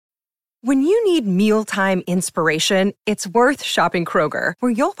When you need mealtime inspiration, it's worth shopping Kroger,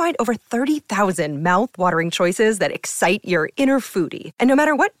 where you'll find over 30,000 mouth-watering choices that excite your inner foodie. And no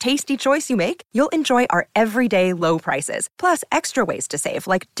matter what tasty choice you make, you'll enjoy our everyday low prices, plus extra ways to save,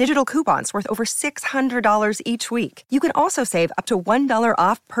 like digital coupons worth over $600 each week. You can also save up to $1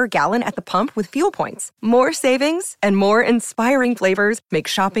 off per gallon at the pump with fuel points. More savings and more inspiring flavors make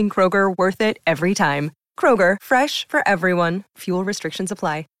shopping Kroger worth it every time. Kroger, fresh for everyone. Fuel restrictions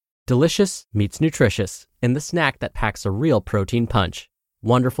apply. Delicious meets nutritious in the snack that packs a real protein punch.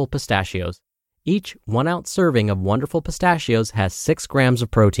 Wonderful Pistachios. Each 1-ounce serving of Wonderful Pistachios has 6 grams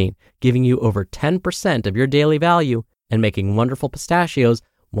of protein, giving you over 10% of your daily value and making Wonderful Pistachios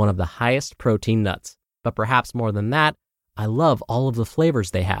one of the highest protein nuts. But perhaps more than that, I love all of the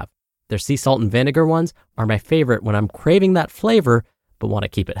flavors they have. Their sea salt and vinegar ones are my favorite when I'm craving that flavor but want to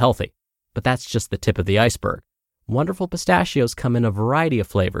keep it healthy. But that's just the tip of the iceberg. Wonderful Pistachios come in a variety of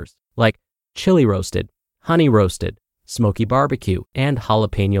flavors, like chili roasted, honey roasted, smoky barbecue, and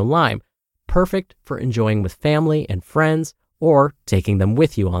jalapeno lime, perfect for enjoying with family and friends or taking them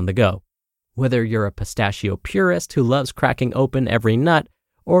with you on the go. Whether you're a pistachio purist who loves cracking open every nut,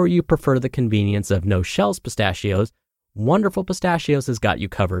 or you prefer the convenience of no-shells pistachios, Wonderful Pistachios has got you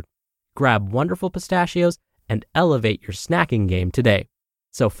covered. Grab Wonderful Pistachios and elevate your snacking game today.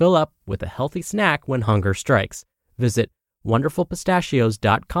 So fill up with a healthy snack when hunger strikes. Visit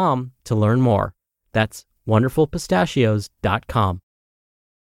wonderfulpistachios.com to learn more. That's wonderfulpistachios.com.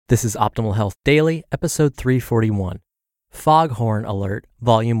 This is Optimal Health Daily, episode 341, Foghorn Alert,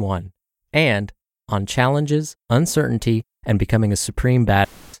 Volume 1, and On Challenges, Uncertainty, and Becoming a Supreme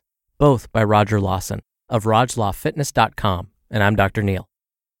Badass, both by Roger Lawson of RajLawFitness.com, and I'm Dr. Neil.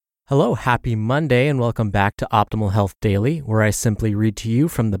 Hello, happy Monday, and welcome back to Optimal Health Daily, where I simply read to you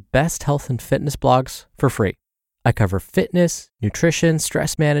from the best health and fitness blogs for free. I cover fitness, nutrition,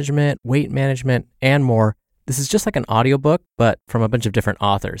 stress management, weight management, and more. This is just like an audiobook, but from a bunch of different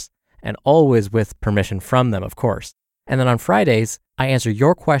authors, and always with permission from them, of course. And then on Fridays, I answer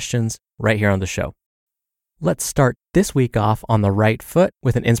your questions right here on the show. Let's start this week off on the right foot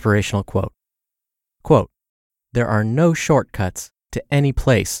with an inspirational quote. Quote, "There are no shortcuts to any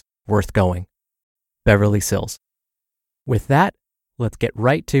place worth going." Beverly Sills. With that, let's get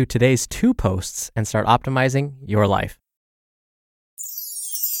right to today's 2 posts and start optimizing your life.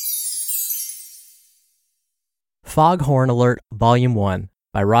 Foghorn Alert, Volume 1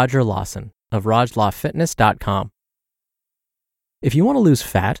 by Roger Lawson of RajLawFitness.com. If you want to lose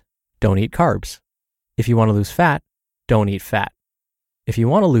fat, don't eat carbs. If you want to lose fat, don't eat fat. If you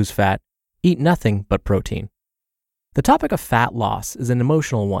want to lose fat, eat nothing but protein. The topic of fat loss is an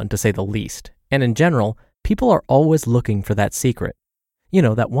emotional one, to say the least, and in general, people are always looking for that secret. You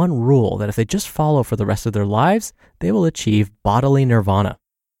know, that one rule that if they just follow for the rest of their lives, they will achieve bodily nirvana.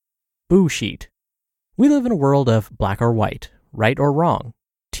 Bullshit. We live in a world of black or white, right or wrong,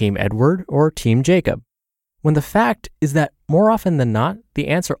 Team Edward or Team Jacob, when the fact is that more often than not, the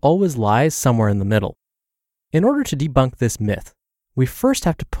answer always lies somewhere in the middle. In order to debunk this myth, we first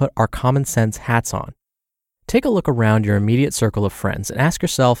have to put our common sense hats on. Take a look around your immediate circle of friends and ask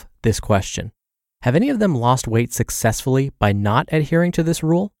yourself this question. Have any of them lost weight successfully by not adhering to this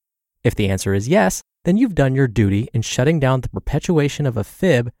rule? If the answer is yes, then you've done your duty in shutting down the perpetuation of a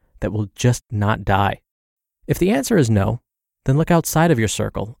fib that will just not die. If the answer is no, then look outside of your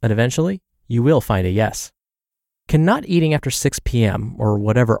circle and eventually you will find a yes. Can not eating after 6 p.m. or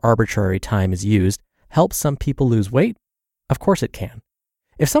whatever arbitrary time is used help some people lose weight? Of course it can.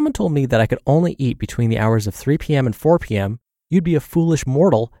 If someone told me that I could only eat between the hours of 3 p.m. and 4 p.m., you'd be a foolish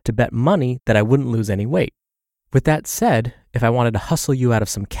mortal to bet money that I wouldn't lose any weight. With that said, if I wanted to hustle you out of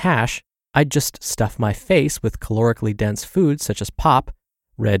some cash, I'd just stuff my face with calorically dense foods such as pop,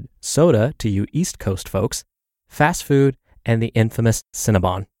 red soda to you East Coast folks, fast food, and the infamous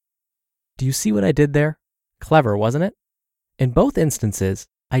Cinnabon. Do you see what I did there? Clever, wasn't it? In both instances,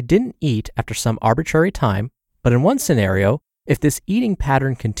 I didn't eat after some arbitrary time, but in one scenario, if this eating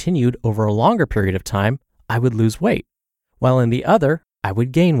pattern continued over a longer period of time, I would lose weight, while in the other, I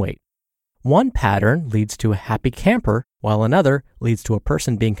would gain weight. One pattern leads to a happy camper, while another leads to a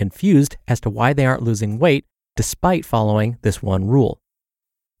person being confused as to why they aren't losing weight despite following this one rule.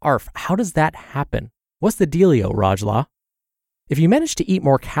 Arf, how does that happen? What's the dealio, Rajlaw? If you manage to eat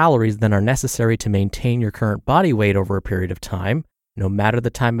more calories than are necessary to maintain your current body weight over a period of time, no matter the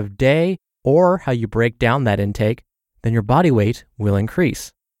time of day or how you break down that intake, then your body weight will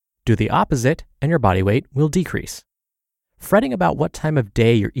increase. Do the opposite and your body weight will decrease. Fretting about what time of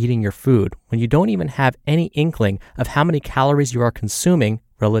day you're eating your food when you don't even have any inkling of how many calories you are consuming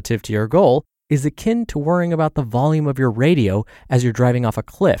relative to your goal is akin to worrying about the volume of your radio as you're driving off a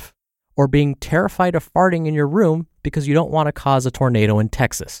cliff, or being terrified of farting in your room because you don't want to cause a tornado in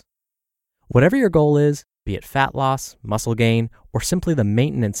Texas. Whatever your goal is, be it fat loss, muscle gain, or simply the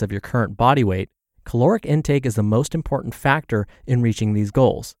maintenance of your current body weight, caloric intake is the most important factor in reaching these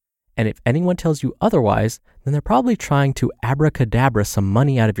goals. And if anyone tells you otherwise, then they're probably trying to abracadabra some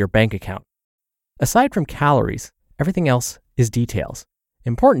money out of your bank account. Aside from calories, everything else is details.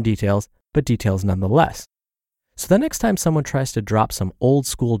 Important details, but details nonetheless. So the next time someone tries to drop some old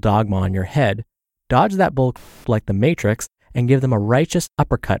school dogma on your head, dodge that bull like the Matrix and give them a righteous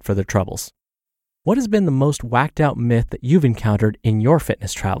uppercut for their troubles. What has been the most whacked out myth that you've encountered in your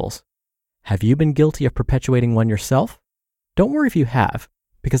fitness travels? Have you been guilty of perpetuating one yourself? Don't worry if you have,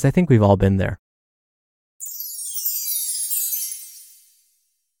 because I think we've all been there.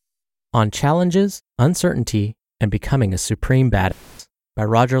 On Challenges, Uncertainty, and Becoming a Supreme Badass by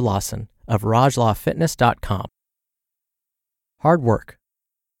Roger Lawson of RajLawFitness.com. Hard work,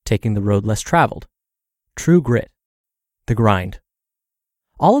 taking the road less traveled, true grit, the grind.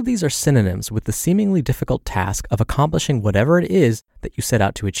 All of these are synonyms with the seemingly difficult task of accomplishing whatever it is that you set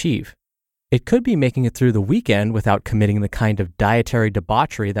out to achieve. It could be making it through the weekend without committing the kind of dietary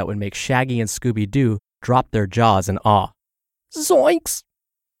debauchery that would make Shaggy and Scooby-Doo drop their jaws in awe. Zoinks!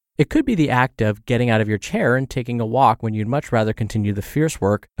 It could be the act of getting out of your chair and taking a walk when you'd much rather continue the fierce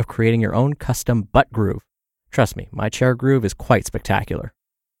work of creating your own custom butt groove. Trust me, my chair groove is quite spectacular.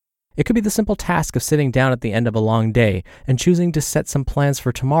 It could be the simple task of sitting down at the end of a long day and choosing to set some plans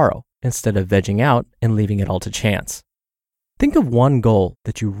for tomorrow instead of vegging out and leaving it all to chance. Think of one goal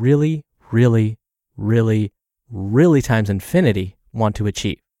that you really times infinity want to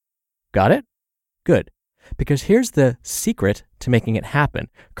achieve. Got it? Good. Because here's the secret to making it happen,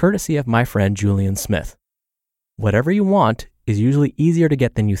 courtesy of my friend Julian Smith. Whatever you want is usually easier to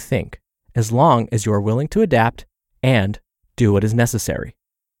get than you think, as long as you are willing to adapt and do what is necessary.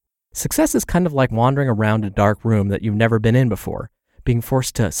 Success is kind of like wandering around a dark room that you've never been in before, being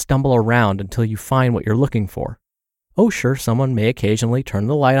forced to stumble around until you find what you're looking for. Oh, sure, someone may occasionally turn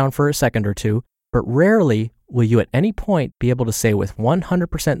the light on for a second or two, but rarely will you at any point be able to say with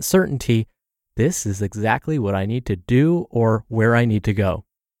 100% certainty, this is exactly what I need to do or where I need to go.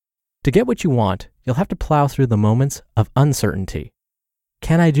 To get what you want, you'll have to plow through the moments of uncertainty.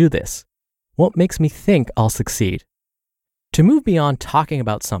 Can I do this? What makes me think I'll succeed? To move beyond talking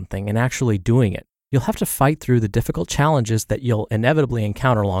about something and actually doing it, you'll have to fight through the difficult challenges that you'll inevitably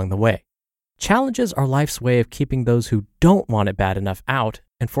encounter along the way. Challenges are life's way of keeping those who don't want it bad enough out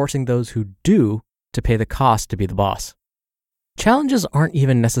and forcing those who do to pay the cost to be the boss. Challenges aren't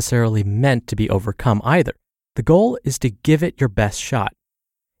even necessarily meant to be overcome either. The goal is to give it your best shot.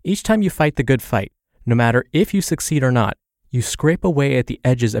 Each time you fight the good fight, no matter if you succeed or not, you scrape away at the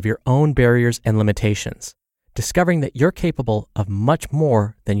edges of your own barriers and limitations, discovering that you're capable of much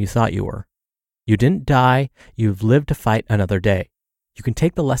more than you thought you were. You didn't die, you've lived to fight another day. You can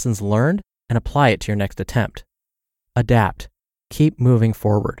take the lessons learned and apply it to your next attempt. Adapt. Keep moving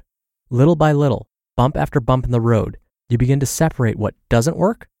forward. Little by little, bump after bump in the road, you begin to separate what doesn't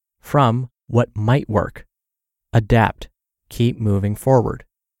work from what might work. Adapt. Keep moving forward.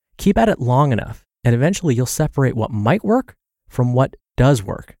 Keep at it long enough, and eventually you'll separate what might work from what does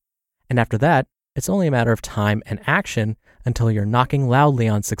work. And after that, it's only a matter of time and action until you're knocking loudly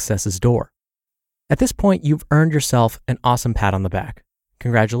on success's door. At this point, you've earned yourself an awesome pat on the back.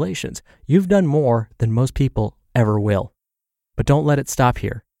 Congratulations, you've done more than most people ever will. But don't let it stop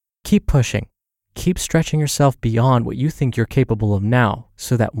here. Keep pushing. Keep stretching yourself beyond what you think you're capable of now,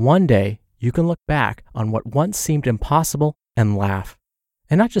 so that one day you can look back on what once seemed impossible and laugh.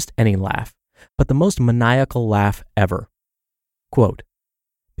 And not just any laugh, but the most maniacal laugh ever. Quote,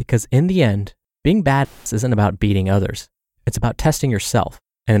 because in the end, being badass isn't about beating others. It's about testing yourself,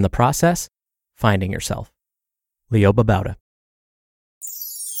 and in the process, finding yourself. Leo Babauta.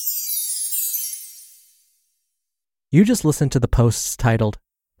 You just listened to the posts titled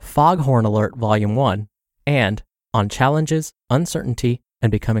Foghorn Alert Volume 1 and On Challenges, Uncertainty,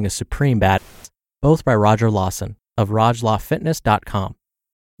 and Becoming a Supreme Badass, both by Roger Lawson of RajLawFitness.com.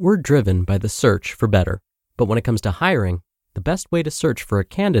 We're driven by the search for better, but when it comes to hiring, the best way to search for a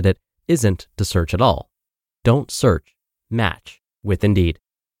candidate isn't to search at all. Don't search, match with Indeed.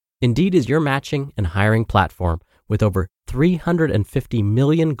 Indeed is your matching and hiring platform with over 350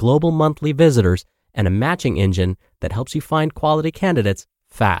 million global monthly visitors and a matching engine that helps you find quality candidates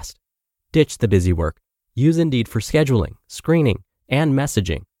fast. Ditch the busy work. Use Indeed for scheduling, screening, and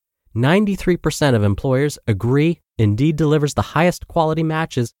messaging. 93% of employers agree Indeed delivers the highest quality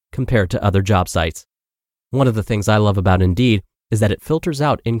matches compared to other job sites. One of the things I love about Indeed is that it filters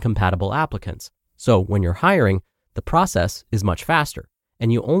out incompatible applicants. So when you're hiring, the process is much faster,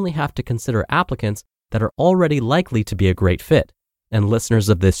 and you only have to consider applicants that are already likely to be a great fit. And listeners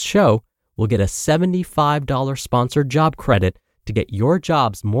of this show will get a $75 sponsored job credit to get your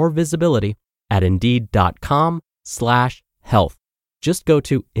jobs more visibility at Indeed.com/health. Just go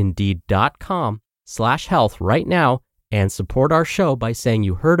to Indeed.com/health right now and support our show by saying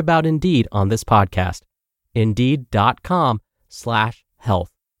you heard about Indeed on this podcast.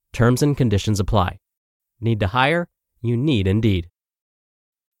 Indeed.com/health. Terms and conditions apply. Need to hire? You need Indeed.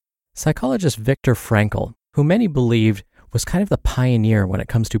 Psychologist Viktor Frankl, who many believed was kind of the pioneer when it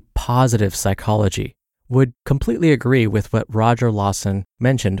comes to positive psychology, would completely agree with what Roger Lawson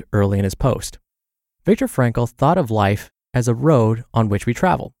mentioned early in his post. Viktor Frankl thought of life as a road on which we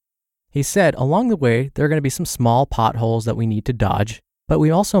travel. He said along the way there are going to be some small potholes that we need to dodge, but we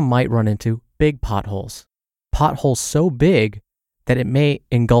also might run into big potholes. Potholes so big that it may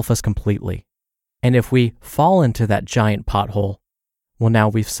engulf us completely. And if we fall into that giant pothole, well, now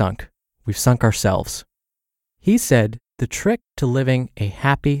we've sunk. We've sunk ourselves. He said the trick to living a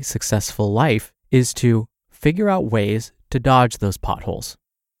happy, successful life is to figure out ways to dodge those potholes.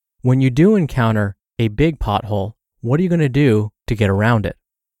 When you do encounter a big pothole, what are you going to do to get around it?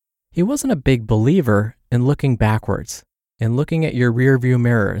 He wasn't a big believer in looking backwards and looking at your rearview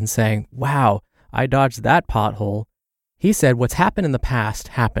mirror and saying, wow, I dodged that pothole. He said, what's happened in the past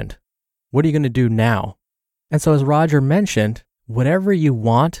happened. What are you going to do now? And so as Roger mentioned, whatever you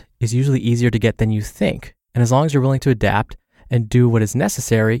want is usually easier to get than you think. And as long as you're willing to adapt and do what is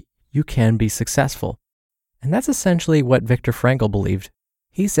necessary, you can be successful. And that's essentially what Viktor Frankl believed.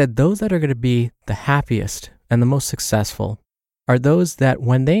 He said those that are going to be the happiest and the most successful are those that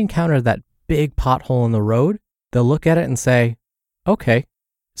when they encounter that big pothole in the road, they'll look at it and say, okay,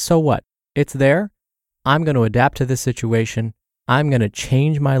 so what? It's there. I'm going to adapt to this situation. I'm going to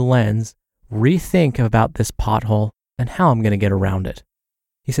change my lens, rethink about this pothole and how I'm going to get around it.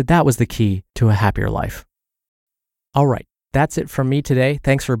 He said that was the key to a happier life. All right, that's it from me today.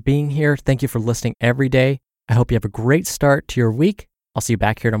 Thanks for being here. Thank you for listening every day. I hope you have a great start to your week. I'll see you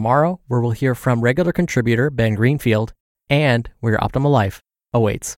back here tomorrow where we'll hear from regular contributor Ben Greenfield and where your optimal life awaits.